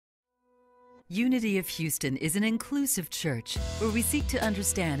Unity of Houston is an inclusive church where we seek to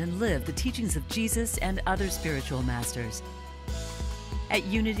understand and live the teachings of Jesus and other spiritual masters. At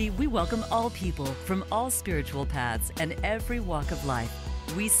Unity, we welcome all people from all spiritual paths and every walk of life.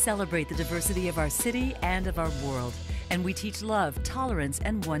 We celebrate the diversity of our city and of our world, and we teach love, tolerance,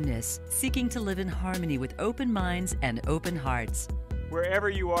 and oneness, seeking to live in harmony with open minds and open hearts. Wherever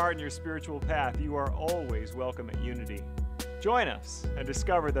you are in your spiritual path, you are always welcome at Unity. Join us and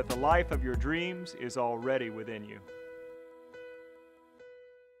discover that the life of your dreams is already within you.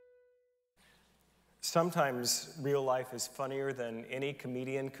 Sometimes real life is funnier than any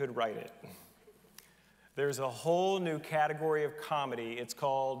comedian could write it. There's a whole new category of comedy. It's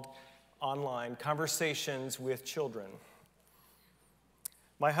called online conversations with children.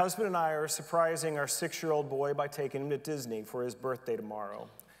 My husband and I are surprising our 6-year-old boy by taking him to Disney for his birthday tomorrow.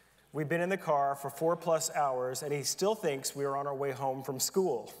 We've been in the car for 4+ hours, and he still thinks we are on our way home from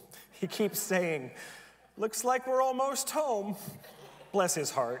school. He keeps saying, "Looks like we're almost home." Bless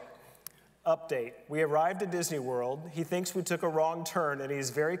his heart. Update. We arrived at Disney World. He thinks we took a wrong turn, and he's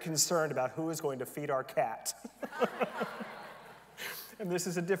very concerned about who is going to feed our cat. And this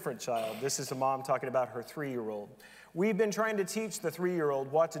is a different child. This is a mom talking about her 3-year-old. We've been trying to teach the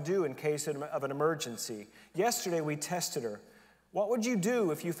 3-year-old what to do in case of an emergency. Yesterday, we tested her. "What would you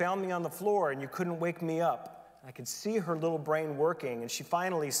do if you found me on the floor and you couldn't wake me up?" I could see her little brain working, and she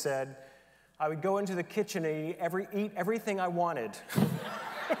finally said, "I would go into the kitchen and eat everything I wanted."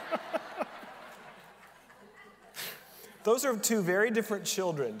 Those are two very different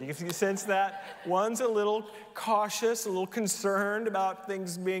children. Do you sense that? One's a little cautious, a little concerned about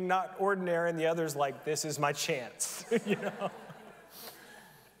things being not ordinary, and the other's like, "This is my chance." You know?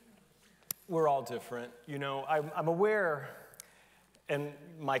 We're all different. You know, I'm aware. And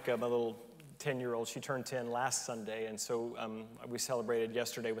Micah, my little 10-year-old, she turned 10 last Sunday, and so we celebrated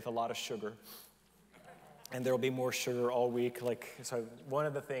yesterday with a lot of sugar. And there will be more sugar all week. So one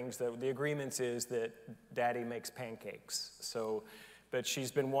of the things that the agreements is that Daddy makes pancakes. So, but she's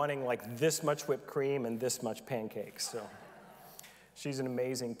been wanting like this much whipped cream and this much pancakes. So she's an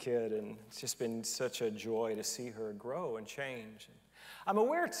amazing kid, and it's just been such a joy to see her grow and change. I'm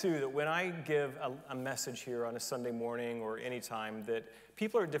aware, too, that when I give a message here on a Sunday morning or any time, that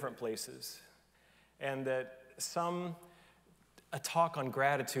people are at different places. And that a talk on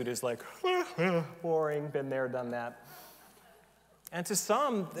gratitude is like, boring, been there, done that. And to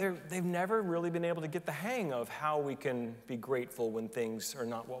some, they've never really been able to get the hang of how we can be grateful when things are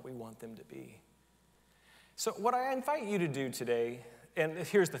not what we want them to be. So what I invite you to do today, and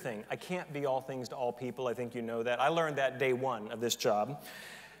here's the thing, I can't be all things to all people. I think you know that. I learned that day one of this job.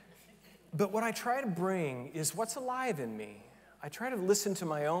 But what I try to bring is what's alive in me. I try to listen to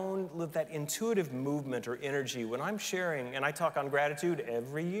my own, that intuitive movement or energy when I'm sharing, and I talk on gratitude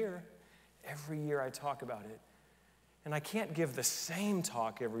every year. Every year I talk about it. And I can't give the same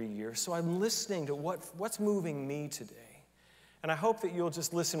talk every year, so I'm listening to what's moving me today. And I hope that you'll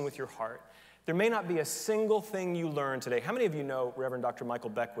just listen with your heart. There may not be a single thing you learn today. How many of you know Reverend Dr. Michael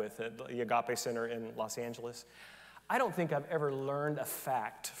Beckwith at the Agape Center in Los Angeles? I don't think I've ever learned a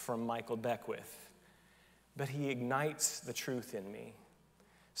fact from Michael Beckwith, but he ignites the truth in me.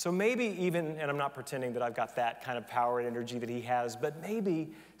 So maybe even, and I'm not pretending that I've got that kind of power and energy that he has, but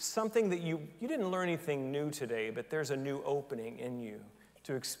maybe something that you didn't learn anything new today, but there's a new opening in you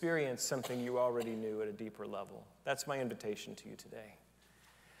to experience something you already knew at a deeper level. That's my invitation to you today.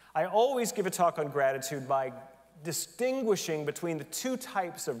 I always give a talk on gratitude by distinguishing between the two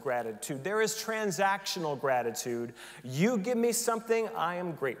types of gratitude. There is transactional gratitude. You give me something, I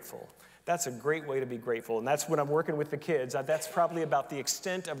am grateful. That's a great way to be grateful, and that's when I'm working with the kids. That's probably about the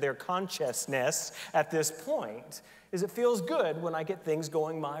extent of their consciousness at this point, is it feels good when I get things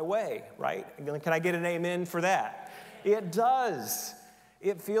going my way, right? Can I get an amen for that? It does.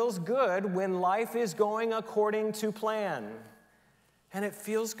 It feels good when life is going according to plan. And it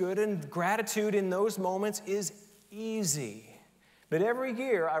feels good, and gratitude in those moments is easy. But every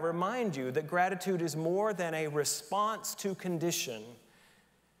year I remind you that gratitude is more than a response to condition.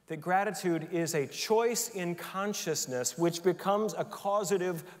 That gratitude is a choice in consciousness which becomes a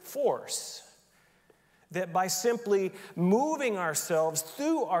causative force. That by simply moving ourselves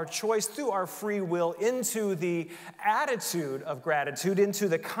through our choice, through our free will, into the attitude of gratitude, into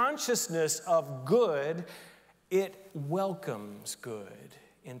the consciousness of good, it welcomes good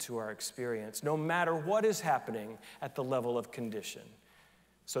into our experience, no matter what is happening at the level of condition.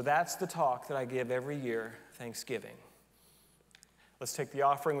 So that's the talk that I give every year, Thanksgiving. Let's take the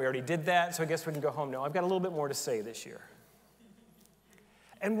offering. We already did that, so I guess we can go home now. I've got a little bit more to say this year.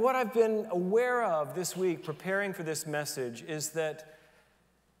 And what I've been aware of this week preparing for this message is that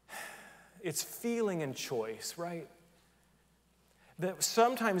It's feeling and choice, right? That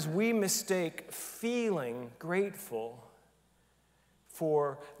sometimes we mistake feeling grateful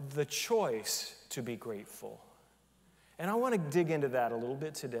for the choice to be grateful. And I want to dig into that a little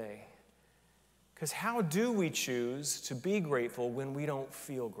bit today. Because how do we choose to be grateful when we don't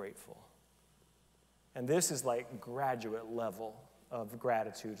feel grateful? And this is like graduate level of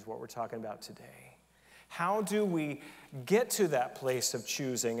gratitude is what we're talking about today. How do we get to that place of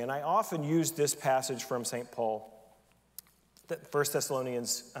choosing? And I often use this passage from St. Paul, 1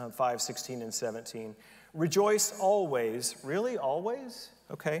 Thessalonians 5, 16 and 17. Rejoice always. Really? Always?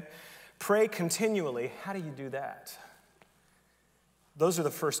 Okay. Pray continually. How do you do that? Those are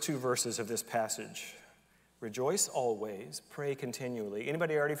the first two verses of this passage. Rejoice always, pray continually.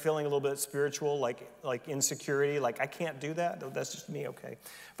 Anybody already feeling a little bit spiritual, like insecurity, like I can't do that? That's just me, okay.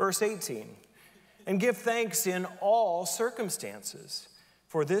 Verse 18, and give thanks in all circumstances,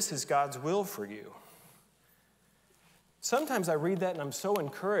 for this is God's will for you. Sometimes I read that and I'm so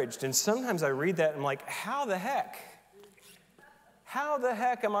encouraged, and sometimes I read that and I'm like, how the heck? How the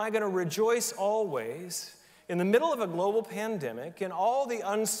heck am I going to rejoice always in the middle of a global pandemic and all the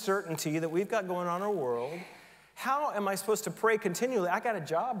uncertainty that we've got going on in our world? How am I supposed to pray continually? I got a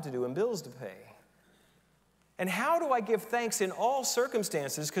job to do and bills to pay. And how do I give thanks in all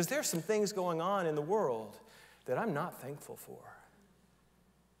circumstances? Because there's some things going on in the world that I'm not thankful for,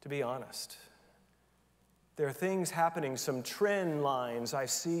 to be honest. There are things happening, some trend lines I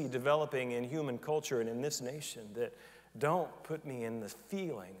see developing in human culture and in this nation that don't put me in the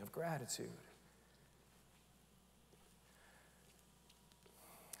feeling of gratitude.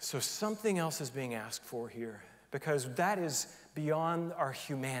 So something else is being asked for here, because that is beyond our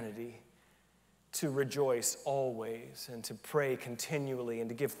humanity, to rejoice always and to pray continually and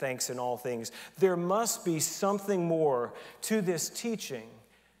to give thanks in all things. There must be something more to this teaching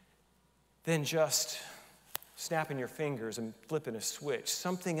than just snapping your fingers and flipping a switch.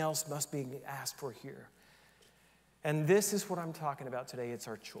 Something else must be asked for here. And this is what I'm talking about today. It's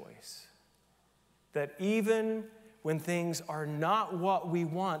our choice. That even when things are not what we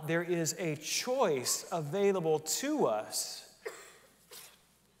want, there is a choice available to us.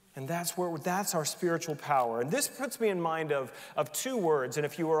 And that's our spiritual power. And this puts me in mind of two words. And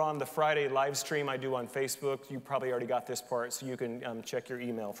if you were on the Friday live stream I do on Facebook, you probably already got this part, so you can check your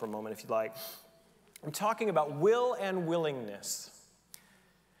email for a moment if you'd like. I'm talking about will and willingness.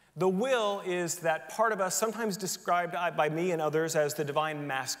 The will is that part of us, sometimes described by me and others as the divine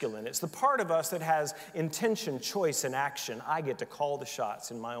masculine. It's the part of us that has intention, choice, and action. I get to call the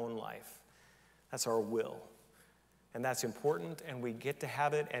shots in my own life. That's our will. And that's important, and we get to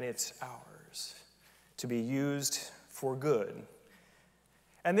have it, and it's ours to be used for good.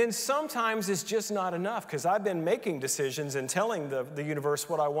 And then sometimes it's just not enough, because I've been making decisions and telling the universe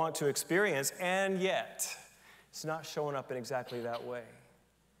what I want to experience, and yet it's not showing up in exactly that way.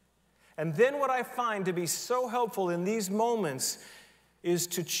 And then what I find to be so helpful in these moments is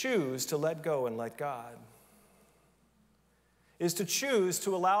to choose to let go and let God. Is to choose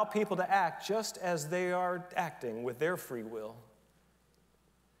to allow people to act just as they are acting with their free will.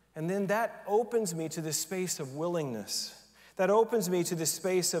 And then that opens me to this space of willingness. That opens me to this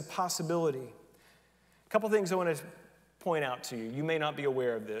space of possibility. A couple things I want to point out to you. You may not be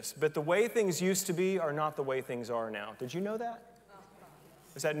aware of this, but the way things used to be are not the way things are now. Did you know that?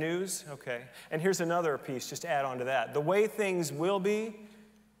 Is that news? Okay. And here's another piece, just to add on to that. The way things will be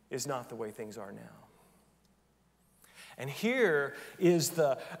is not the way things are now. And here is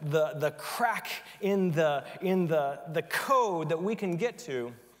the crack in the code that we can get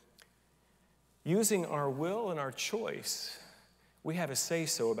to. Using our will and our choice, we have a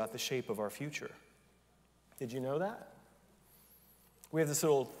say-so about the shape of our future. Did you know that? We have this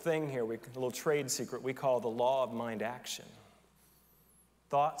little thing here, a little trade secret we call the law of mind action.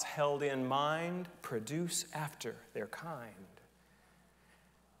 Thoughts held in mind produce after their kind.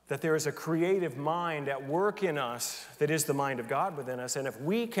 That there is a creative mind at work in us that is the mind of God within us. And if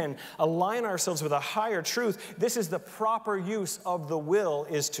we can align ourselves with a higher truth, this is the proper use of the will,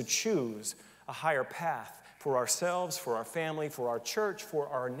 is to choose a higher path for ourselves, for our family, for our church, for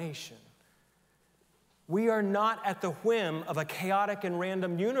our nation. We are not at the whim of a chaotic and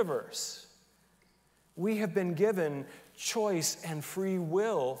random universe. We have been given choice and free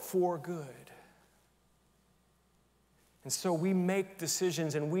will for good. And so we make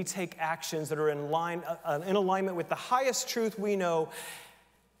decisions and we take actions that are in alignment with the highest truth we know,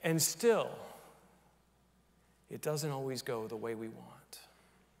 and still, it doesn't always go the way we want.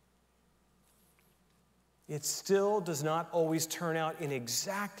 It still does not always turn out in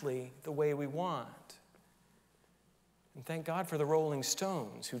exactly the way we want. And thank God for the Rolling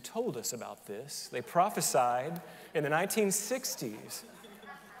Stones who told us about this. They prophesied in the 1960s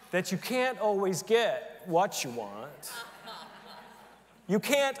that you can't always get what you want. You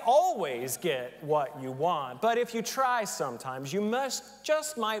can't always get what you want, but if you try sometimes, you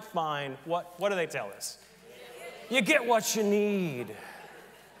just might find what do they tell us? You get what you need.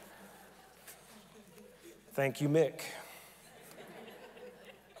 Thank you, Mick.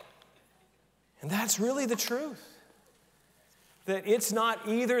 And that's really the truth. That it's not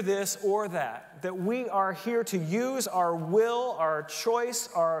either this or that. That we are here to use our will, our choice,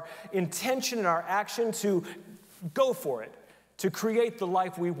 our intention, and our action to go for it, to create the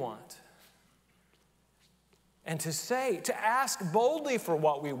life we want. And to ask boldly for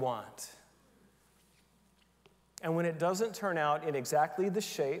what we want. And when it doesn't turn out in exactly the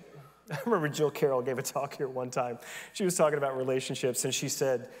shape, I remember Jill Carroll gave a talk here one time. She was talking about relationships, and she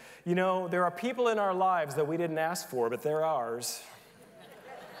said, you know, there are people in our lives that we didn't ask for, but they're ours.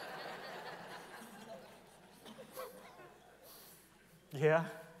 Yeah?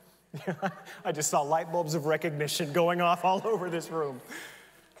 I just saw light bulbs of recognition going off all over this room.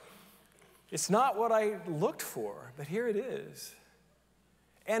 It's not what I looked for, but here it is.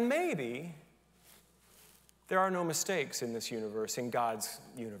 And maybe there are no mistakes in this universe, in God's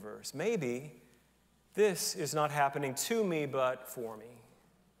universe. Maybe this is not happening to me, but for me.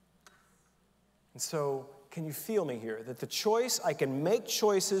 And so, can you feel me here? That the choice, I can make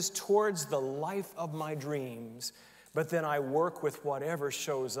choices towards the life of my dreams, but then I work with whatever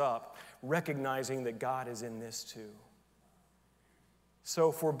shows up, recognizing that God is in this too.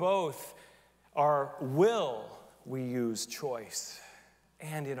 So for both our will, we use choice,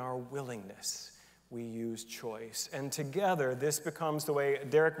 and in our willingness, we use choice. And together, this becomes the way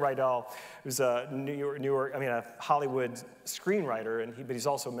Derek Rydell, who's a a Hollywood screenwriter, but he's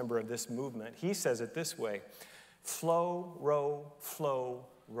also a member of this movement. He says it this way: flow, row, flow,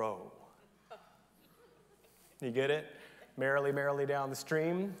 row. You get it? Merrily, merrily down the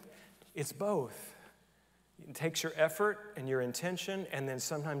stream. It's both. It takes your effort and your intention, and then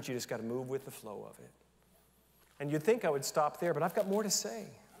sometimes you just got to move with the flow of it. And you'd think I would stop there, but I've got more to say.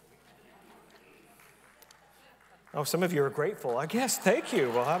 Oh, some of you are grateful. I guess. Thank you.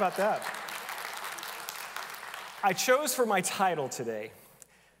 Well, how about that? I chose for my title today,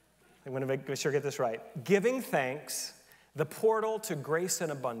 I'm going to make sure I get this right, Giving Thanks, the Portal to Grace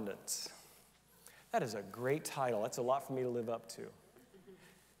and Abundance. That is a great title. That's a lot for me to live up to.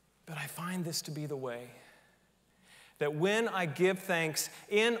 But I find this to be the way. That when I give thanks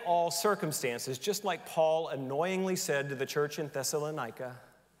in all circumstances, just like Paul annoyingly said to the church in Thessalonica,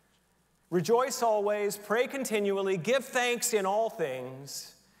 rejoice always, pray continually, give thanks in all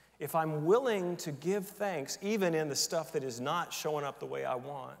things. If I'm willing to give thanks, even in the stuff that is not showing up the way I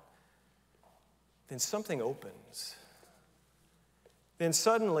want, then something opens. Then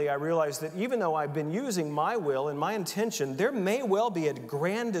suddenly I realize that even though I've been using my will and my intention, there may well be a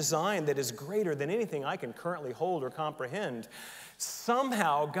grand design that is greater than anything I can currently hold or comprehend.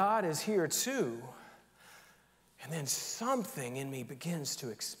 Somehow God is here too. And then something in me begins to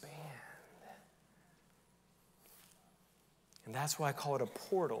expand. And that's why I call it a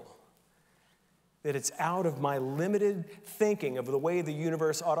portal. That it's out of my limited thinking of the way the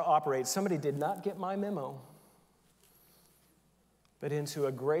universe ought to operate. Somebody did not get my memo. But into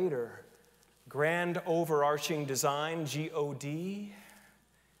a greater, grand overarching design, G-O-D,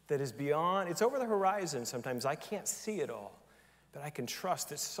 that is beyond, it's over the horizon sometimes. I can't see it all, but I can trust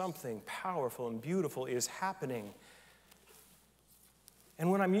that something powerful and beautiful is happening.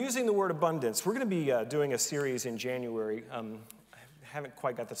 And when I'm using the word abundance, we're going to be doing a series in January. I haven't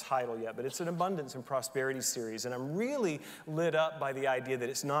quite got the title yet, but it's an abundance and prosperity series. And I'm really lit up by the idea that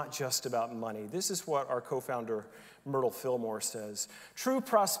it's not just about money. This is what our co-founder, Myrtle Fillmore, says. True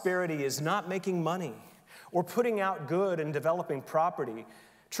prosperity is not making money or putting out good and developing property.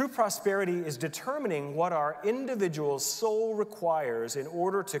 True prosperity is determining what our individual soul requires in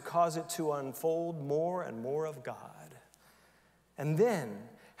order to cause it to unfold more and more of God. And then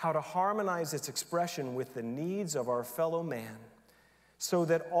how to harmonize its expression with the needs of our fellow man so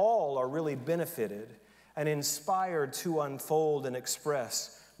that all are really benefited and inspired to unfold and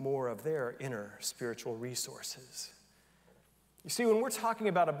express more of their inner spiritual resources. You see, when we're talking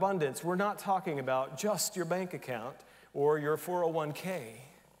about abundance, we're not talking about just your bank account or your 401k.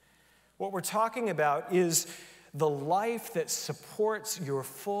 What we're talking about is the life that supports your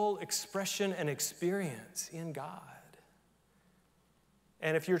full expression and experience in God.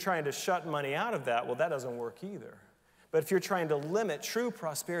 And if you're trying to shut money out of that, well, that doesn't work either. But if you're trying to limit true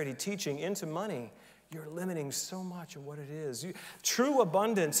prosperity teaching into money, you're limiting so much of what it is. True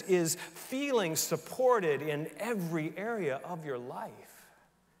abundance is feeling supported in every area of your life.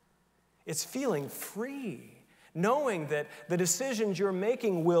 It's feeling free, knowing that the decisions you're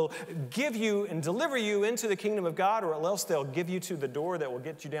making will give you and deliver you into the kingdom of God, or else they'll give you to the door that will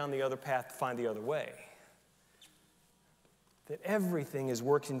get you down the other path to find the other way. That everything is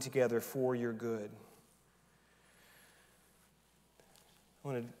working together for your good. I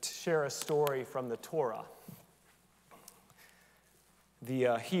want to share a story from the Torah,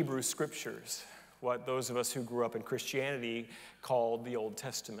 the Hebrew Scriptures, what those of us who grew up in Christianity called the Old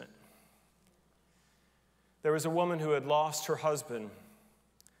Testament. There was a woman who had lost her husband,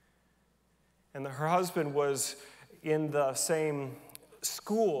 and her husband was in the same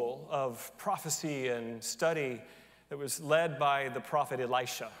school of prophecy and study that was led by the prophet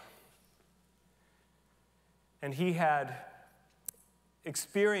Elisha. And he had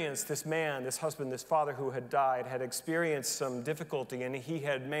experienced, this man, this husband, this father who had died, had experienced some difficulty, and he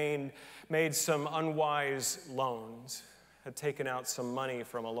had made some unwise loans, had taken out some money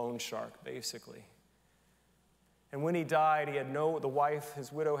from a loan shark, basically. And when he died, the wife,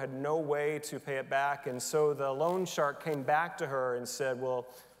 his widow, had no way to pay it back, and so the loan shark came back to her and said, well,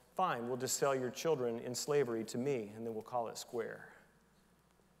 fine, we'll just sell your children in slavery to me, and then we'll call it square.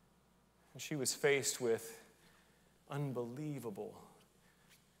 And she was faced with unbelievable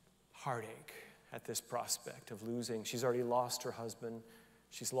heartache at this prospect of losing. She's already lost her husband.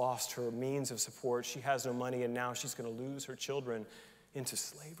 She's lost her means of support. She has no money, and now she's going to lose her children into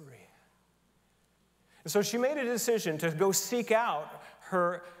slavery. And so she made a decision to go seek out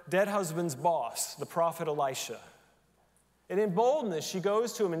her dead husband's boss, the prophet Elisha. And in boldness, she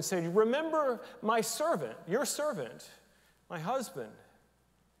goes to him and said, remember my servant, your servant, my husband.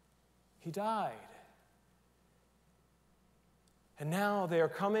 He died. And now they are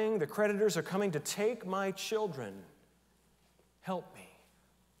coming, the creditors are coming to take my children. Help me.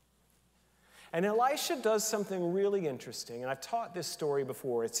 And Elisha does something really interesting, and I've taught this story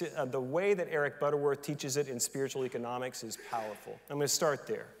before. It's the way that Eric Butterworth teaches it in spiritual economics is powerful. I'm going to start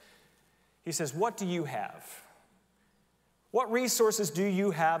there. He says, what do you have? What resources do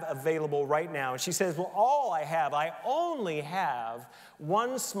you have available right now? And she says, well, I only have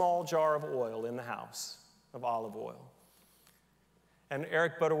one small jar of oil in the house, of olive oil. And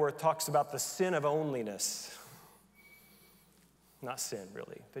Eric Butterworth talks about the sin of onlyness. Not sin,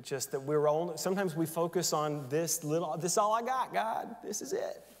 really, but just that sometimes we focus on this is all I got, God, this is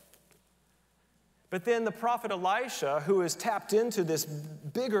it. But then the prophet Elisha, who is tapped into this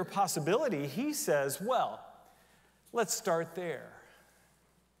bigger possibility, he says, well, let's start there.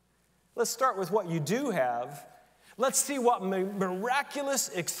 Let's start with what you do have. Let's see what miraculous,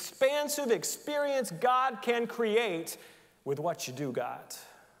 expansive experience God can create with what you do got.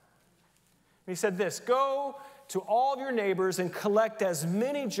 He said this, go to all of your neighbors and collect as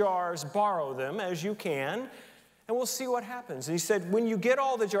many jars, borrow them as you can, and we'll see what happens. And he said, when you get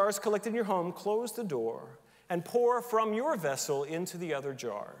all the jars collected in your home, close the door and pour from your vessel into the other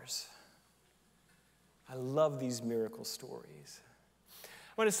jars. I love these miracle stories. I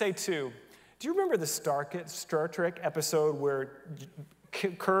want to say, too, do you remember the Star Trek episode where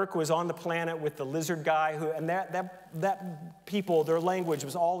Kirk was on the planet with the lizard guy, and that people, their language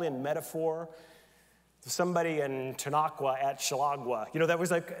was all in metaphor? Somebody in Tanakwa at Shalagwa,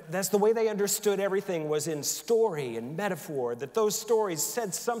 that's the way they understood everything, was in story and metaphor, that those stories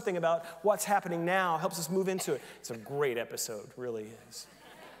said something about what's happening now, helps us move into it. It's a great episode, really is.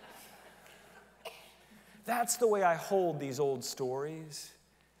 That's the way I hold these old stories.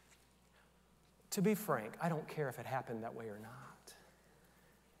 To be frank, I don't care if it happened that way or not.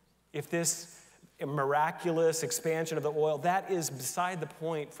 If this miraculous expansion of the oil, that is beside the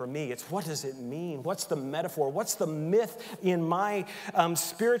point for me. It's what does it mean? What's the metaphor? What's the myth in my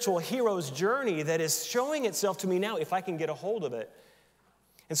spiritual hero's journey that is showing itself to me now if I can get a hold of it?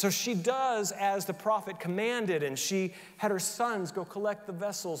 And so she does as the prophet commanded, and she had her sons go collect the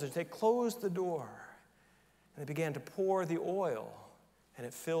vessels, and they closed the door, and they began to pour the oil, and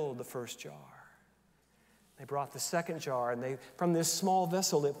it filled the first jar. They brought the second jar, and from this small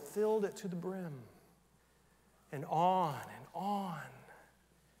vessel, it filled it to the brim. And on,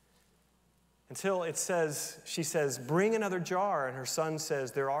 until she says, bring another jar, and her son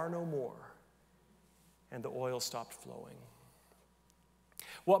says, there are no more. And the oil stopped flowing.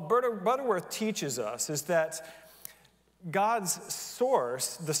 What Butterworth teaches us is that God's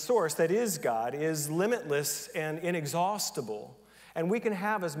source, the source that is God, is limitless and inexhaustible, and we can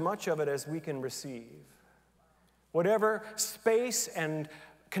have as much of it as we can receive. Whatever space and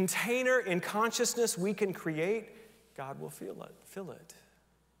container in consciousness we can create, God will fill it.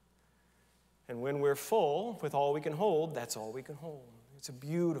 And when we're full with all we can hold, that's all we can hold. It's a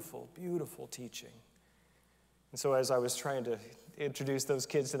beautiful, beautiful teaching. And so as I was trying to introduce those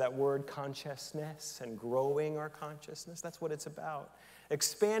kids to that word consciousness and growing our consciousness, that's what it's about.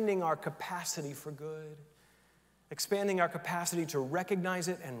 Expanding our capacity for good. Expanding our capacity to recognize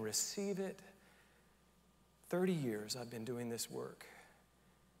it and receive it. 30 years I've been doing this work.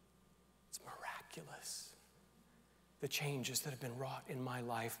 It's miraculous. The changes that have been wrought in my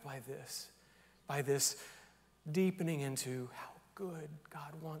life by this deepening into how good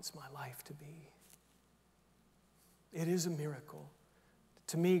God wants my life to be. It is a miracle.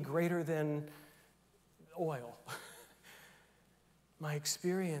 To me, greater than oil. My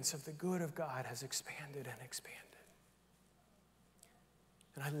experience of the good of God has expanded and expanded.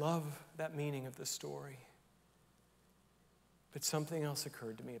 And I love that meaning of the story. But something else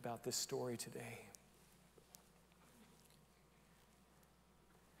occurred to me about this story today.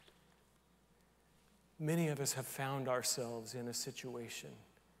 Many of us have found ourselves in a situation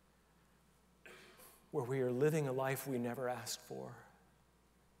where we are living a life we never asked for.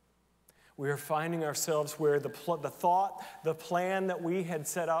 We are finding ourselves where the thought, the plan that we had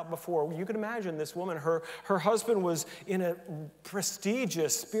set out before. You can imagine this woman, her husband was in a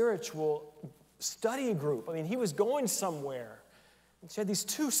prestigious spiritual study group. I mean, he was going somewhere. And she had these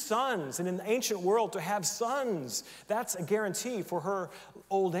 2 sons, and in the ancient world, to have sons, that's a guarantee for her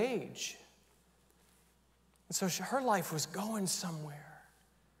old age. And so her life was going somewhere.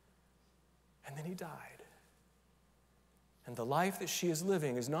 And then he died. And the life that she is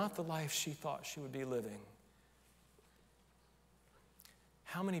living is not the life she thought she would be living.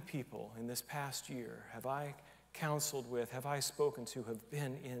 How many people in this past year have I counseled with, have I spoken to, have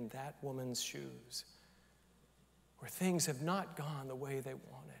been in that woman's shoes, where things have not gone the way they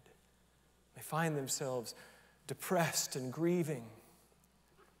wanted? They find themselves depressed and grieving,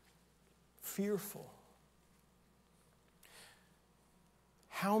 fearful.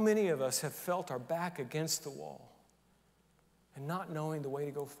 How many of us have felt our back against the wall and not knowing the way to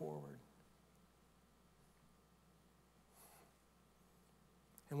go forward?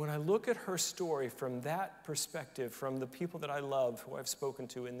 And when I look at her story from that perspective, from the people that I love who I've spoken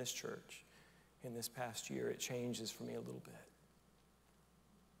to in this church in this past year, it changes for me a little bit.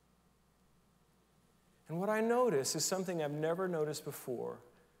 And what I notice is something I've never noticed before.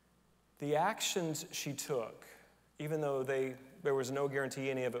 The actions she took, even though there was no guarantee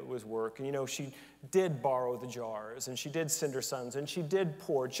any of it was work. And she did borrow the jars, and she did send her sons, and she did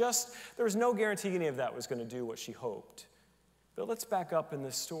pour. There was no guarantee any of that was going to do what she hoped. But let's back up in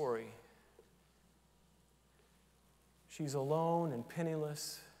this story. She's alone and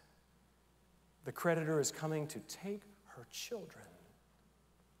penniless. The creditor is coming to take her children.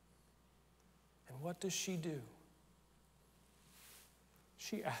 And what does she do?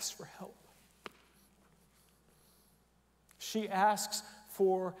 She asks for help. She asks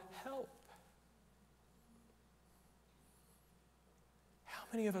for help. How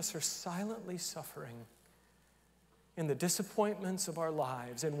many of us are silently suffering in the disappointments of our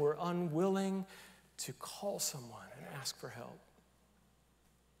lives, and we're unwilling to call someone and ask for help?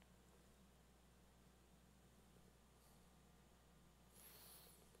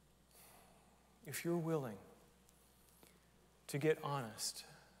 If you're willing to get honest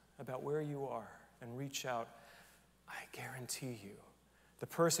about where you are and reach out, I guarantee you, the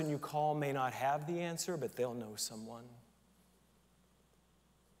person you call may not have the answer, but they'll know someone.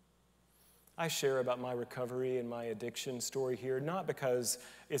 I share about my recovery and my addiction story here, not because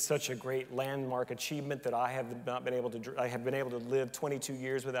it's such a great landmark achievement that I have been able to live 22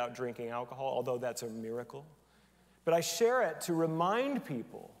 years without drinking alcohol, although that's a miracle. But I share it to remind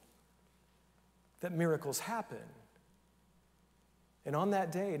people that miracles happen. And on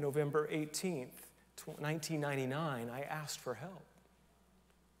that day, November 18th, 1999, I asked for help.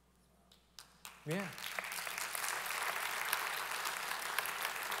 Yeah.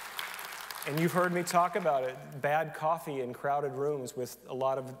 And you've heard me talk about it. Bad coffee in crowded rooms with a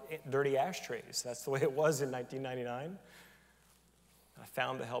lot of dirty ashtrays. That's the way it was in 1999. I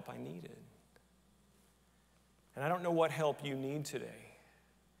found the help I needed. And I don't know what help you need today.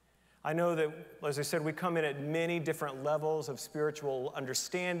 I know that, as I said, we come in at many different levels of spiritual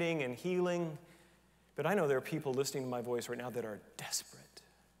understanding and healing. But I know there are people listening to my voice right now that are desperate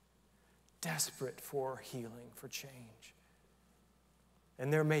for healing, for change.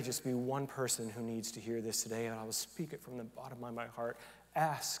 And there may just be one person who needs to hear this today, and I will speak it from the bottom of my heart.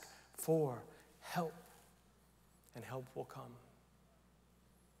 Ask for help, and help will come.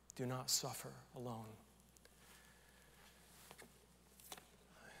 Do not suffer alone.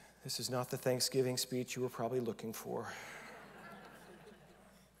 This is not the Thanksgiving speech you were probably looking for.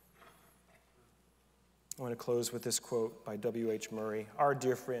 I want to close with this quote by W.H. Murray. Our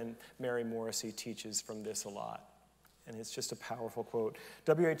dear friend Mary Morrissey teaches from this a lot, and it's just a powerful quote.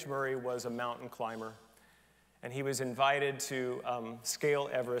 W.H. Murray was a mountain climber, and he was invited to scale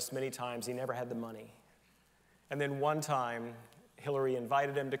Everest many times. He never had the money. And then one time, Hillary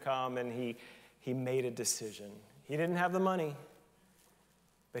invited him to come, and he made a decision. He didn't have the money,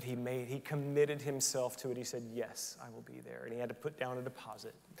 but he committed himself to it. He said, yes, I will be there. And he had to put down a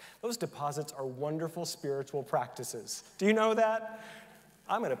deposit. Those deposits are wonderful spiritual practices. Do you know that?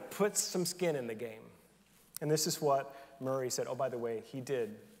 I'm going to put some skin in the game. And this is what Murray said. Oh, by the way, how do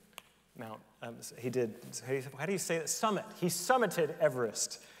you say that? Summit. He summited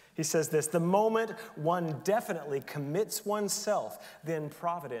Everest. He says this, the moment one definitely commits oneself, then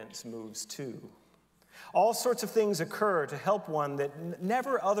providence moves too. All sorts of things occur to help one that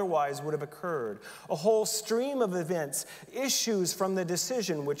never otherwise would have occurred. A whole stream of events issues from the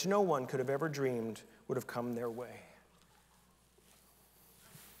decision which no one could have ever dreamed would have come their way.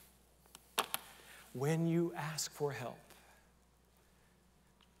 When you ask for help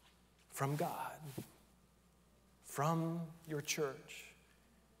from God, from your church,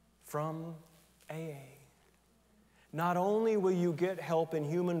 from AA, not only will you get help in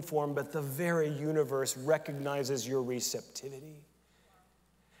human form, but the very universe recognizes your receptivity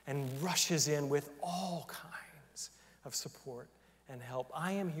and rushes in with all kinds of support and help.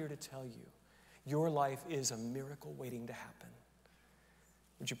 I am here to tell you, your life is a miracle waiting to happen.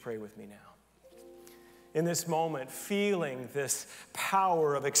 Would you pray with me now? In this moment, feeling this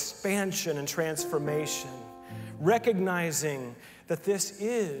power of expansion and transformation, recognizing that this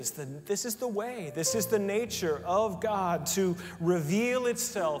is the way, this is the nature of God to reveal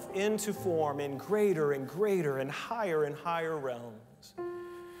itself into form in greater and greater and higher realms.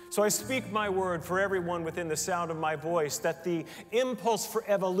 So I speak my word for everyone within the sound of my voice, that the impulse for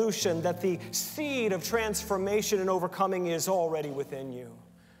evolution, that the seed of transformation and overcoming is already within you.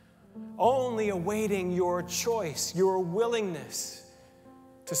 Only awaiting your choice, your willingness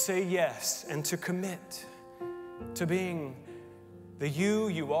to say yes and to commit to being the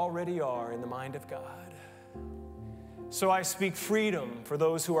you already are in the mind of God. So I speak freedom for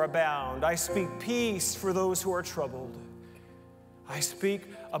those who are bound. I speak peace for those who are troubled. I speak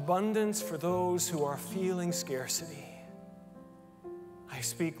abundance for those who are feeling scarcity. I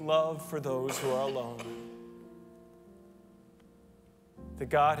speak love for those who are alone. That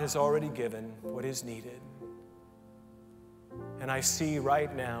God has already given what is needed. And I see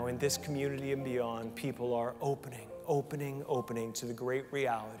right now in this community and beyond, people are opening to the great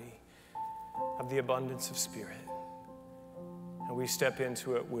reality of the abundance of Spirit. And we step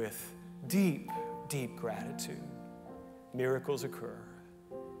into it with deep gratitude. Miracles occur.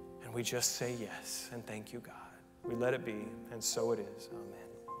 And we just say yes and thank you, God. We let it be, and so it is. Amen.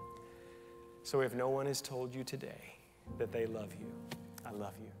 So if no one has told you today that they love you, I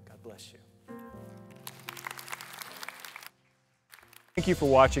love you. God bless you. Thank you for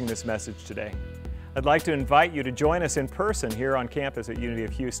watching this message today. I'd like to invite you to join us in person here on campus at Unity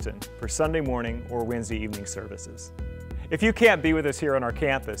of Houston for Sunday morning or Wednesday evening services. If you can't be with us here on our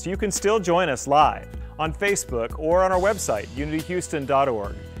campus, you can still join us live on Facebook or on our website,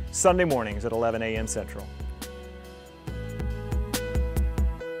 unityhouston.org, Sunday mornings at 11 a.m. Central.